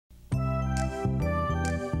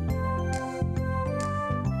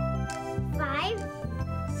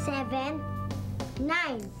7, 9.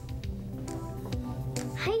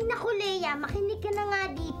 Hay naku, Leia, makinig ka na nga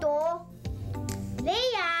dito.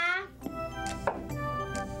 Leia!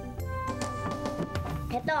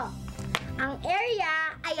 Eto, ang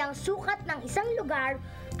area ay ang sukat ng isang lugar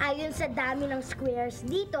ayon sa dami ng squares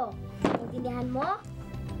dito. Naintindihan mo?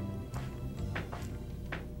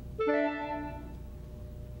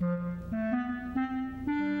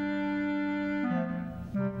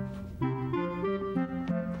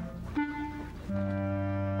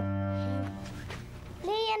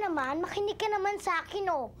 Leia naman, makinig ka naman sa akin,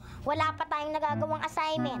 oh. Wala pa tayong nagagawang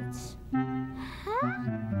assignments. Ha?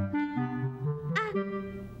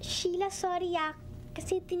 Sheila, sorry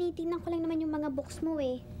kasi tinitingnan ko lang naman yung mga books mo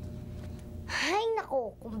eh. Ay,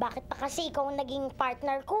 nako, kung bakit pa kasi ikaw ang naging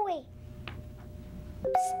partner ko eh.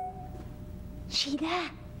 Psst! Sheila!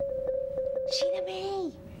 Sheila May!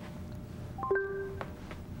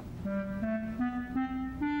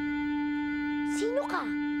 Sino ka?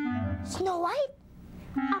 Snow White?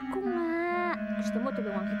 Ako nga. Gusto mo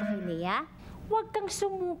tulungan kita kay Leia? Huwag kang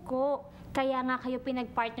sumuko. Kaya nga kayo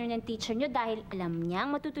pinag-partner ng teacher nyo dahil alam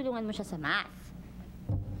niyang matutulungan mo siya sa math.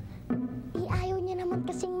 Ayaw niya naman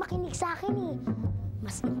kasing makinig sa akin eh.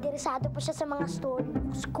 Mas interesado pa siya sa mga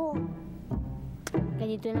storybooks ko.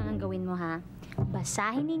 Ganito lang ang gawin mo, ha?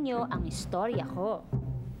 Basahin ninyo ang istorya ko.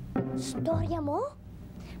 Storya mo?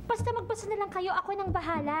 Basta magbasa na lang kayo, ako nang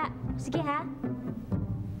bahala. Sige, ha?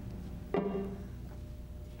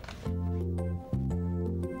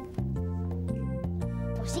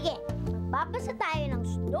 O sige, magbabasa tayo ng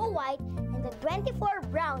Snow White and the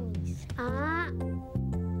 24 Brownies.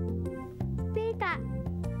 Teka,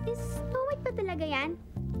 is Snow White pa talaga yan?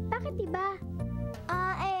 Bakit iba?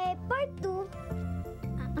 Part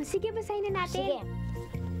 2. Sige, basahin na natin. Sige.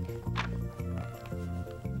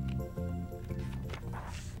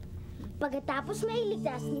 Pagkatapos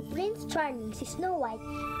mailigtas ni Prince Charming si Snow White,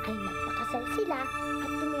 ay nagpakasal sila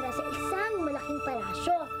at tumira sa isang malaking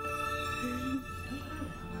palasyo.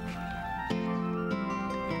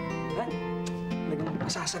 Yan. Talagang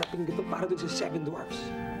masasarapin dito para dun sa 7 Dwarfs.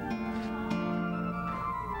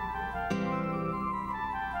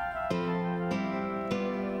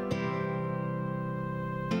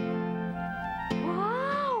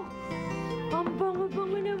 Wow! Ang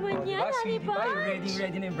bango-bango naman yan, Honey Bunch!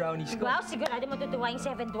 Ready na yung brownies ko. Wow, sigurado matutuwa yung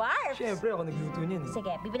 7 Dwarfs. Siyempre, ako nagluto niyan eh.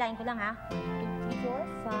 Sige, bibilangin ko lang, ha?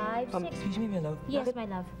 2, 3, 4, 5, 6. Excuse me, my love. Yes, Bakit my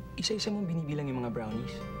love. isa-isa mong binibilang yung mga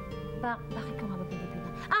brownies? Bakit ko nga ba pinipilang?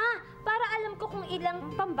 Para alam ko kung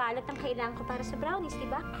ilang pambalot ang kailangan ko para sa brownies, di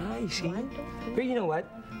ba? I see. 1, 2, 3. Pero you know what?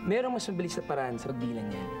 Merong mas mabilis na paraan sa pagbilang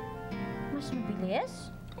niyan. Mas mabilis?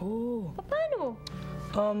 Oh. Paano?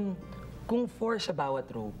 Kung 4 sa bawat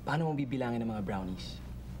row, paano mo bibilangin ang mga brownies?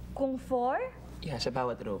 Kung 4? Yeah, sa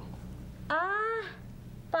bawat row.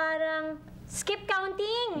 Parang skip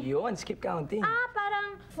counting. Yun, skip counting.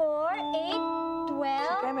 Parang 4, 8,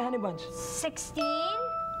 12, Kaya may honey bunch. 16,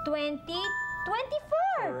 20,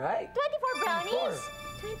 24! Alright. 24 brownies!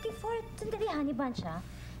 24. Sandali, honey bunch, ha?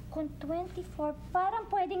 Kung 24, parang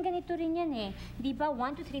pwedeng ganito rin yan, eh. Di ba?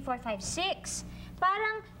 1, 2, 3, 4, 5, 6.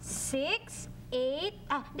 Parang 6, 8...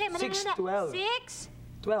 Hindi, mali 6, na. 12. 6,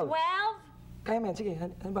 12. 12, Kaya man, sige,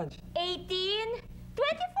 honey bunch. 18,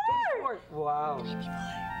 24! 4. Wow.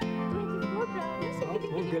 24 brownies. Ang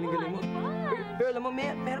Galing-galing mo. honey bunch. Pero alam mo,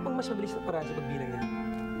 meron pang mas mabilis na paraan sa pagbilang niyan.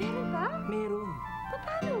 Meron ba? Meron.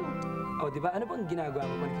 Paano? Oh, di ba? Ano bang ginagawa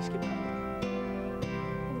mo pag nag-skip count?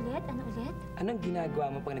 Ulit? Ano ulit? Anong ginagawa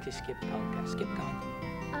mo pag nag-skip count ka? Skip count.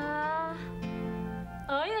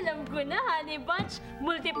 Ay, alam ko na, honey bunch.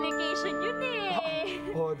 Multiplication yun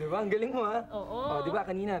eh. Oh, di ba? Ang galing mo, ha? Oo. Oh, di ba?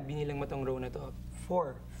 Kanina, binilang mo tong row na to.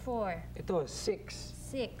 4. 4, Ito,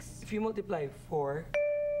 6. 6. If you multiply 4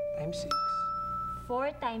 times 6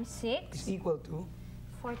 4 times is 6. equal to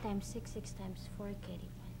 4 times 6, 6 times 4,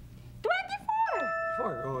 carry 1.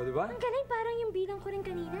 24! 4. Oh, di ba? Ang galing, parang yung bilang ko rin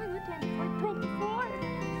kanina, no?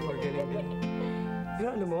 24. 4, galing. Pero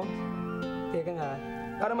alam mo, teka nga,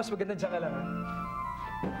 para mas maganda dyan ka lang, ha?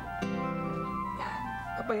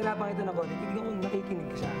 Papahirapan kita na konti. Tignan kung nakikinig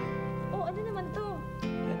ka sa akin. Oh, ano naman to?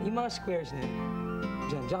 Yan, yung mga squares na yan.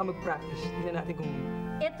 Diyan ka mag-practice. Tignan natin kung...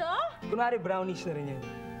 Ito? Kunwari, brownies na rin yan.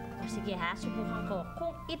 O sige ha, subukan ko.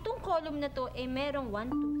 Kung itong column na to, eh merong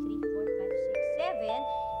 1, 2, 3, 4, 5, 6,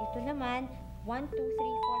 7. Ito naman, 1, 2, 3, 4,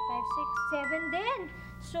 5, 6, 7 din.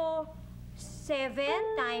 So, 7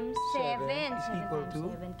 times 7. 7 is equal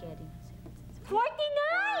to? 7 carry. 49!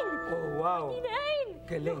 Oh, wow. 49!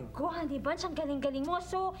 Galing. Naku, Honey Bunch, ang galing-galing mo.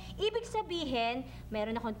 So, ibig sabihin,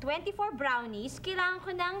 meron akong 24 brownies, kailangan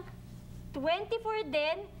ko ng 24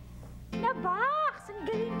 din na box. Ang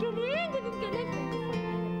galing-galing! Galing-galing! 24 din.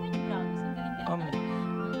 Pwede ba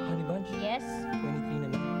Honey Bunch? Yes? 23 na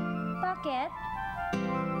lang. Bakit?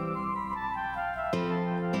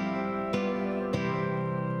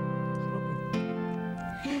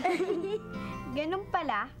 Sarap eh. Ganun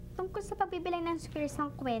pala, tungkol sa pagbibilang ng squares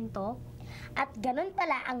ng kwento. At ganun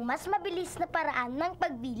pala ang mas mabilis na paraan ng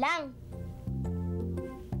pagbilang.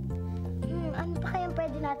 Ano pa kayang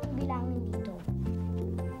pwede natin bilangin dito?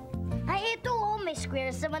 Ay, ito oh, may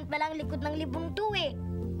squares naman palang likod ng librong to eh.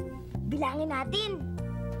 Bilangin natin.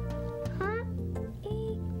 Ha?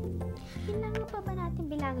 Kailangan pa ba natin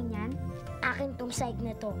bilangin yan? Akin tong side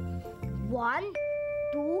na to. 1,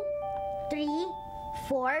 2, 3,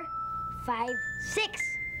 4, 5,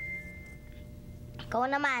 6. Ikaw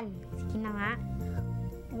naman. Sige na nga.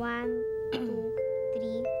 1, 2,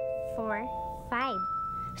 3, 4,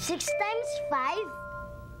 5. 6 times 5?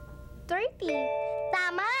 30.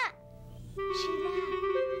 Tama! Sheila.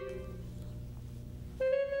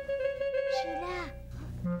 Sheila.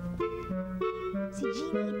 Si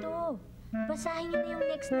Ginny ito. Basahin niyo na yung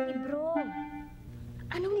next na libro.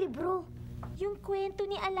 Anong libro? Yung kwento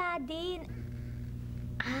ni Aladdin.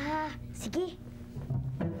 Ah, sige.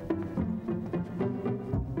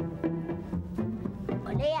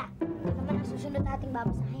 O, Lea, ito naman ang susunod nating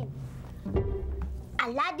babasahin.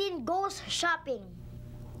 Aladdin goes shopping.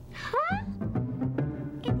 Ha?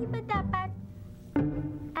 Eh, di ba dapat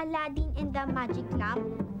Aladdin and the Magic Lamp?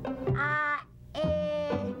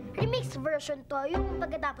 Remix version to, yung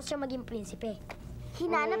pagkatapos siya maging prinsipe.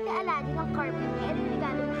 Hinanap ni Aladdin ang carpet niya at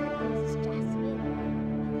regalo niya kay Princess Jasmine.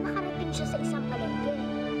 Nakarating siya sa isang palengke.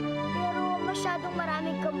 Pero masyadong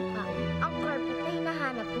maraming kamukha ang carpet na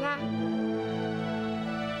hinahanap niya.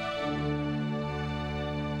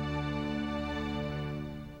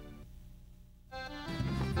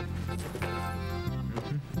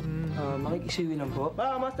 Makikisuyo lang po.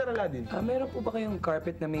 Master Aladdin. Meron po ba kayong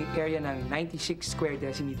carpet na may area ng 96 square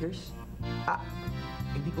decimeters?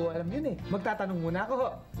 Hindi ko alam yun eh. Magtatanong muna ako ho.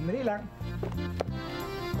 Sandali lang.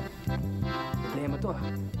 Problema to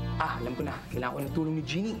alam ko na. Kailangan ko ng tulong ni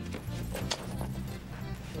Ginny.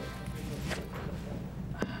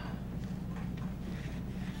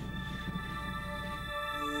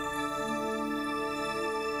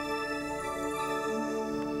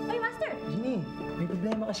 Ay, Master! Ginny, may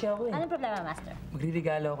problema kasi ako eh. Anong problema, Master?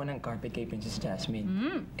 Magre-regalo ako ng carpet kay Princess Jasmine.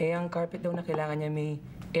 Mm. Ang carpet daw na kailangan niya may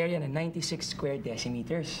area na 96 square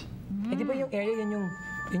decimeters. Di ba yung area, yun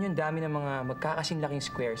yung dami ng mga magkakasing laking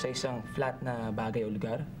square sa isang flat na bagay o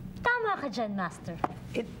lugar? Tama ka dyan, Master.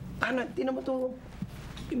 Paano? Tinan mo to.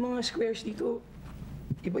 Yung mga squares dito,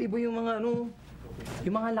 iba-iba yung mga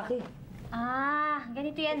yung mga laki.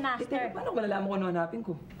 Ganito yan, Master. Paano malalaman ko ano hanapin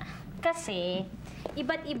ko? Kasi,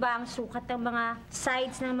 iba't iba ang sukat ng mga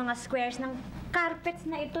sides ng mga squares ng carpets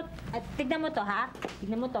na ito. At tignan mo to, ha?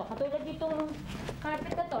 Tignan mo to. Katulad ditong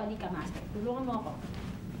carpet na to. Hindi ka, Master. Tulungan mo ako.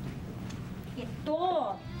 Ito.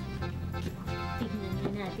 Tignan mo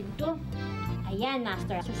natin to. Ayan,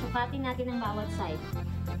 Master. Susukatin natin ang bawat side.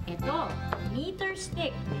 Ito, meter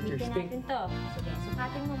stick. Meter Bitin stick. natin to. Sige,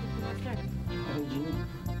 sukatin mo, Master. Ano, Ginny?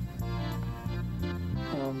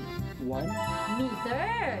 1?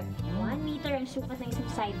 Meter! 1 meter ang sukat ng isang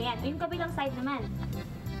side yan. O yung kabilang side naman.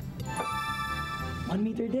 1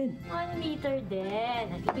 meter din. 1 meter din.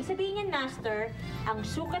 Ang ibig sabihin yan, Master, ang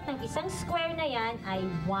sukat ng isang square na yan ay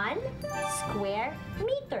 1 square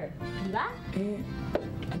meter. Di ba?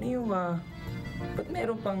 Ano yung, ba't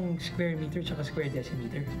meron pang square meter tsaka square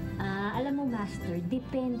decimeter? Alam mo, Master,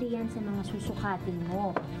 depende yan sa mga susukatin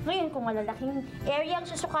mo. Ngayon, kung malalaking area ang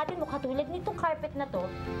susukatin mo, katulad nitong carpet na to,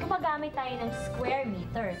 gumagamit tayo ng square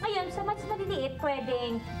meter. Ngayon, sa mas maliliit,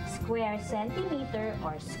 pwedeng square centimeter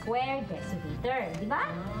or square decimeter. Di ba?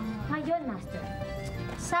 Ngayon, Master,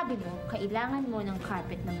 sabi mo, kailangan mo ng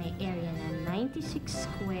carpet na may area na 96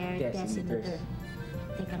 square decimeter.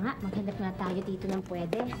 Teka nga, maghanap nga tayo dito ng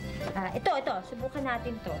pwede. Ito, subukan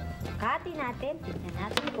natin to. Sukatin natin, tignan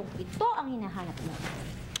natin kung ito ang hinahanap mo.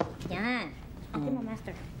 Yan. Okay mo,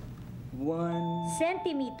 Master. 1...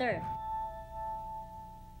 Centimeter.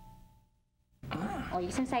 O,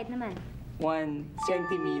 yung isang side naman. 1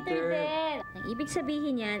 centimeter. din. Ang ibig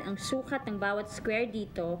sabihin yan, ang sukat ng bawat square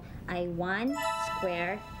dito ay 1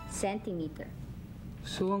 square centimeter.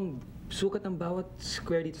 So, ang sukat ng bawat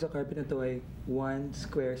square dito sa carpet na to ay 1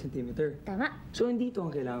 square centimeter. Tama. So, hindi ito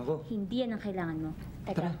ang kailangan ko. Hindi yan ang kailangan mo.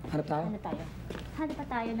 Teka, Tara, hanap tayo. Hanap tayo. Hanap pa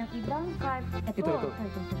tayo ng ibang carpet. Ito.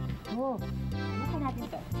 Ito. Bukan natin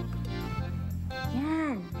ito.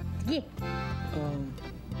 Yan. Sige.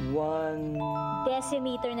 1...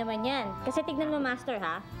 Decimeter naman yan. Kasi tignan mo, Master,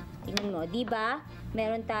 ha? Tignan mo, di ba?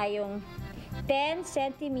 Meron tayong 10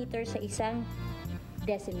 centimeter sa isang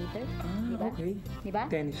decimeter. Ah, Diba? okay. Diba?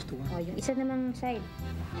 10:1. O, yung isa namang side.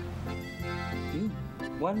 Yun.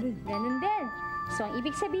 1 din. Ganun din. So, ang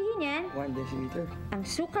ibig sabihin yan, 1 decimeter. ang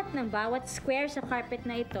sukat ng bawat square sa carpet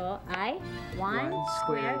na ito ay 1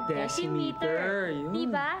 square decimeter. Yun.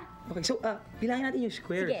 Diba? Okay, so bilangin natin yung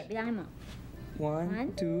squares. Sige, bilangin mo.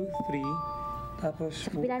 1, 2, 3. Tapos, Sa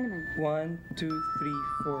kabila naman. 1, 2, 3,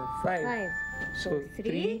 4, 5. 5. So,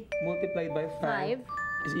 three 3 multiplied by 5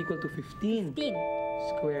 is equal to 15 15.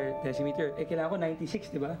 square decimeter. Eh, kailangan ko 96,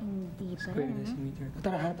 di ba? Hindi pa Square rin, ah. decimeter.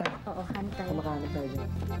 Tara, hanap tayo. Oo, hanap tayo. Kumakahanap tayo dyan.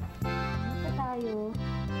 Hanap pa tayo.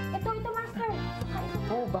 Ito, master.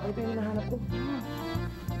 Oh, bakit ito yung hinahanap ko?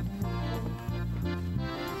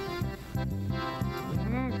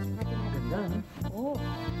 Yan. Sukatin natin. Ganda, ha? Oo.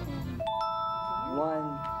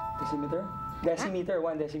 1 decimeter? Decimeter,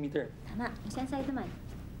 1 decimeter. Tama. Saan side naman?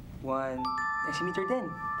 1 decimeter din.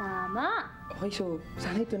 Tama. Okay, so,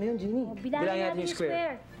 sana ito na yun, Jeannie. O, bilangin natin yung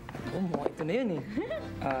square. Oh, mukhang ito na yun eh.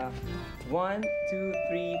 1, 2,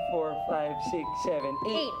 3, 4, 5, 6, 7,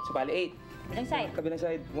 8. So, bali 8. Ilang side? Kabilang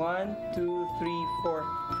side, 1, 2, 3, 4,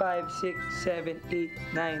 5, 6, 7, 8,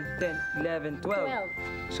 9, 10, 11, 12.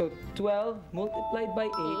 12. So, 12 multiplied by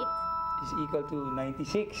 8 is equal to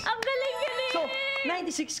 96. Ang galing-galing! So,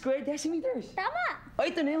 96 square decimeters. Tama! Oh,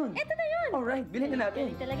 ito na yun. Ito na yun! Alright, bilhin na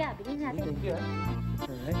natin. Galing talaga. Bilhin natin. Thank you,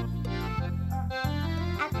 Alright.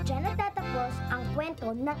 At dyan nagtatapos ang kwento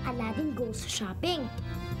ng Aladdin Goes Shopping.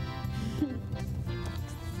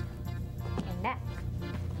 Ganda.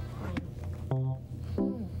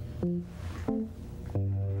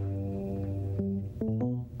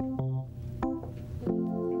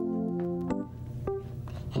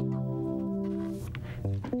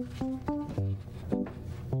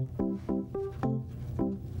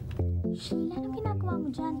 Sheila, ano ginagawa mo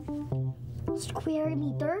dyan? Square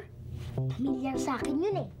meter? Pamilyar sa akin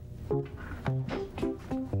yun eh.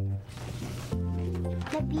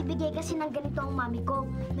 Nagbibigay kasi ng ganito ang mami ko.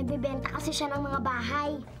 Nagbebenta kasi siya ng mga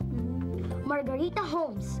bahay. Margarita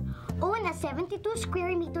Homes. Own a 72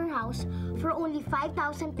 square meter house for only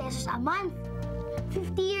 5,000 pesos a month.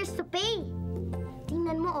 50 years to pay.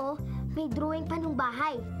 Tingnan mo oh, may drawing pa ng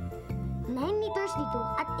bahay. 9 meters dito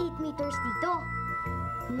at 8 meters dito.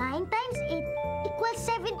 9 times 8 equals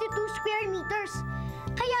 72 square meters.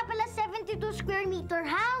 Kaya pala 72 square meter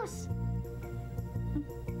house.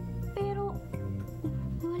 Pero,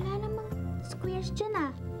 wala namang squares dyan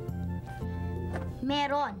ah.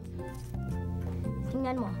 Meron.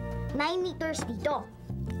 Tingnan mo. 9 meters dito.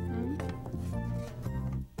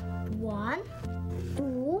 1,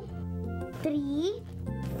 2, 3,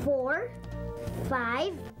 4,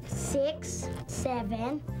 5, 6,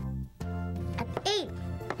 7, at 8.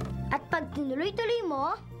 At pag tinuloy-tuloy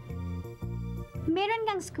mo, Meron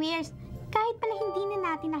kang squares. Kahit pala hindi na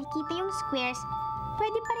natin nakikita yung squares,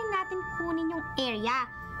 pwede pa rin natin kunin yung area.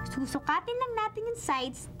 Susukatin lang natin yung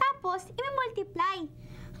sides, tapos i-multiply.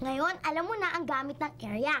 ngayon alam mo na ang gamit ng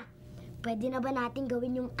area. Pwede na ba natin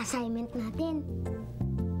gawin yung assignment natin?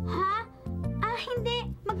 Ha? Hindi.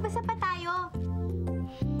 Magbasa pa tayo.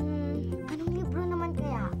 Anong libro naman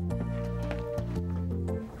kaya?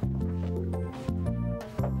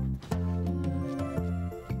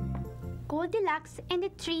 Goldilocks and the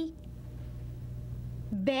Three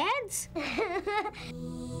Beds?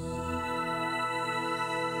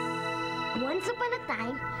 Once upon a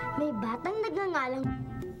time, may batang nagngangalang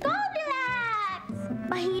Goldilocks!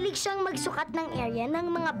 Mahilig siyang magsukat ng area ng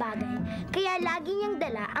mga bagay, kaya lagi niyang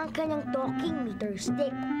dala ang kanyang talking meter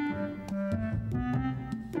stick.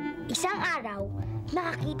 Isang araw,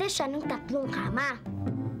 nakakita siya ng 3 kama.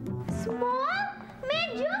 Small,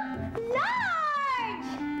 medium, large!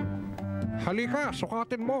 Halika,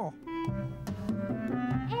 sukatin mo.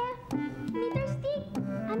 Meter stick,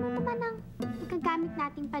 ano naman ang magagamit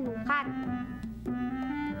nating panukat?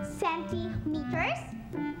 Centimeters?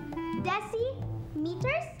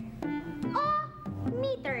 Decimeters? O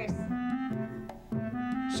meters?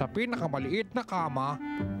 Sa pinakamaliit na kama,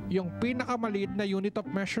 yung pinakamaliit na unit of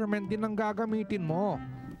measurement din ang gagamitin mo.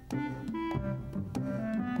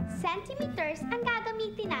 Centimeters ang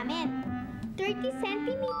gagamitin namin. 30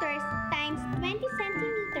 centimeters times 20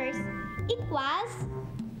 centimeters equals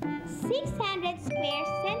 600 square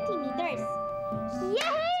centimeters.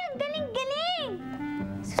 Yay! Ang galing-galing!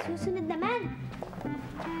 Sa susunod naman.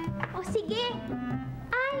 O sige.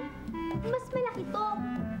 Ay, mas malaki to.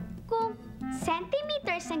 Kung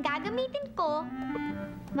centimeters ang gagamitin ko,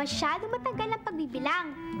 masyado matagal ang pagbibilang.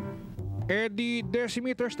 Eh di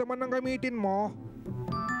decimeters naman ang gamitin mo.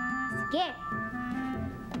 Sige.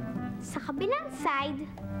 Sa kabilang side,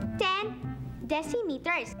 10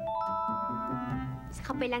 decimeters. Sa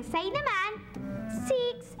kabilang side naman,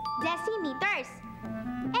 6 decimeters.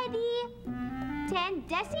 E di, 10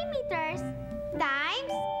 decimeters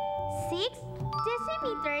times 6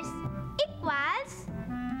 decimeters equals,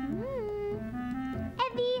 e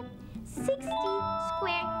di, 60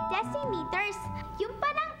 square decimeters. Yung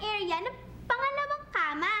palang area ng pangalawang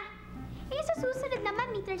kama. Sa susunod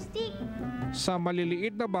naman, meter stick. Sa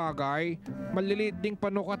maliliit na bagay, maliliit ding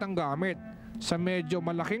panukat ang gamit. Sa medyo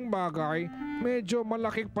malaking bagay, medyo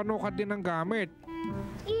malaking panukat din ang gamit.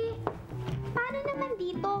 Paano naman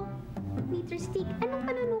dito? Meter stick, anong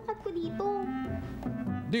panunukat ko dito?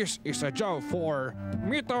 This is a job for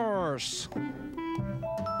meters.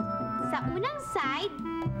 Sa unang side,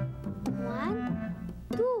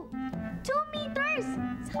 1, 2 meters.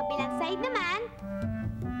 Sa kabilang side naman,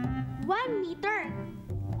 1 meter.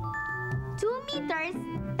 2 meters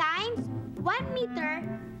times 1 meter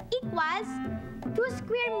equals 2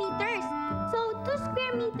 square meters. So, 2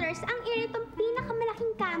 square meters ang area itong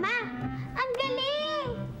pinakamalaking kama. Ang galing!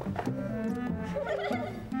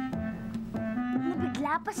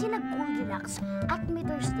 Nabigla pa sina Goldilocks at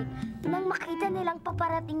Meter Stick nang makita nilang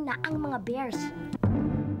paparating na ang mga bears.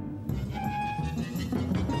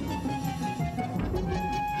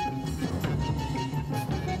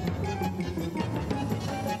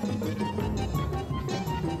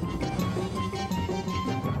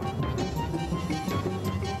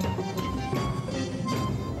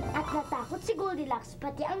 Natakot si Goldilocks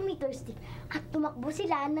pati ang Meter Stick at tumakbo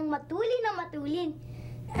sila ng matulin na matulin.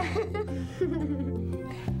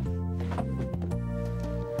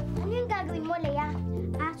 Ano yung gagawin mo, Leia?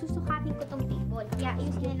 Susukatin ko tong table. Kaya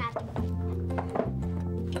ayusin na natin.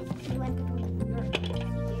 Iwan ko tong Sige.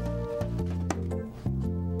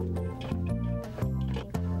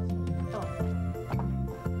 Ito.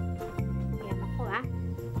 Ayan ako, ah.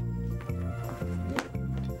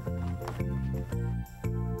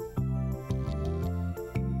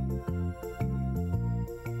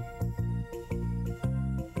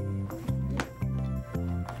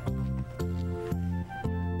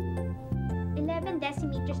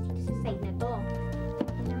 Decimeters dito sa side na to.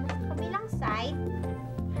 Naman sa kabilang side,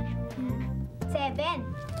 7.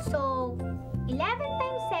 So, 11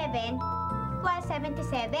 times 7 equals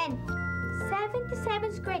 77.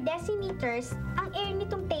 77 square decimeters ang area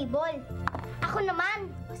nitong table. Ako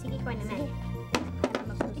naman! O, sige, ko naman.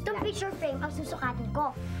 Itong picture frame ang susukatin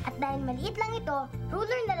ko. At dahil maliit lang ito,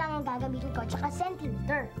 ruler na lang ang gagamitin ko, tsaka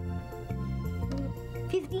centimeter.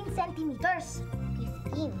 15 centimeters.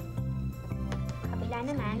 15. Kabila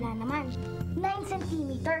naman. Wala naman. 9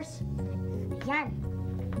 centimeters. Yan.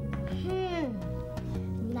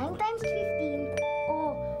 9 times 15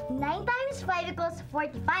 o 9 times 5 equals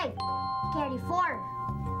 45. Carry 4.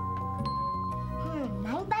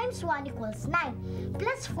 9 times 1 equals 9.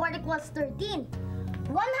 Plus 4 equals 13.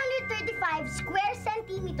 135 square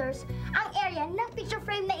centimeters ang area ng picture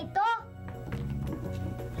frame na ito.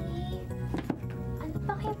 Ano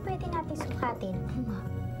pa kaya pwede natin sukatin?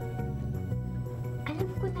 Alam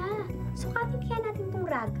ko na. Sukatin kaya natin itong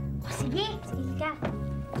rag. Sige. Sige ka.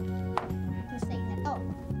 Ito side na to.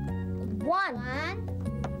 1,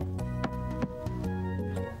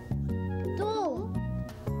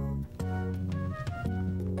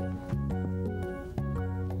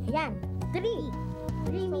 2, ayan,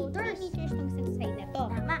 3 meters. 3 meters ng isang side na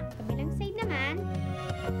to. Tama. Kabilang side naman,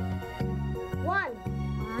 1,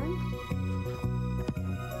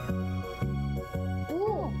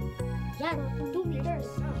 2, yan, 2 meters.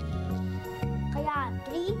 Kaya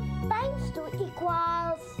 3 times 2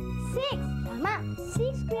 equals 6. Tama.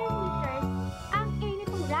 6 square meters ang area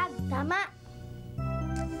nitong rag. Tama.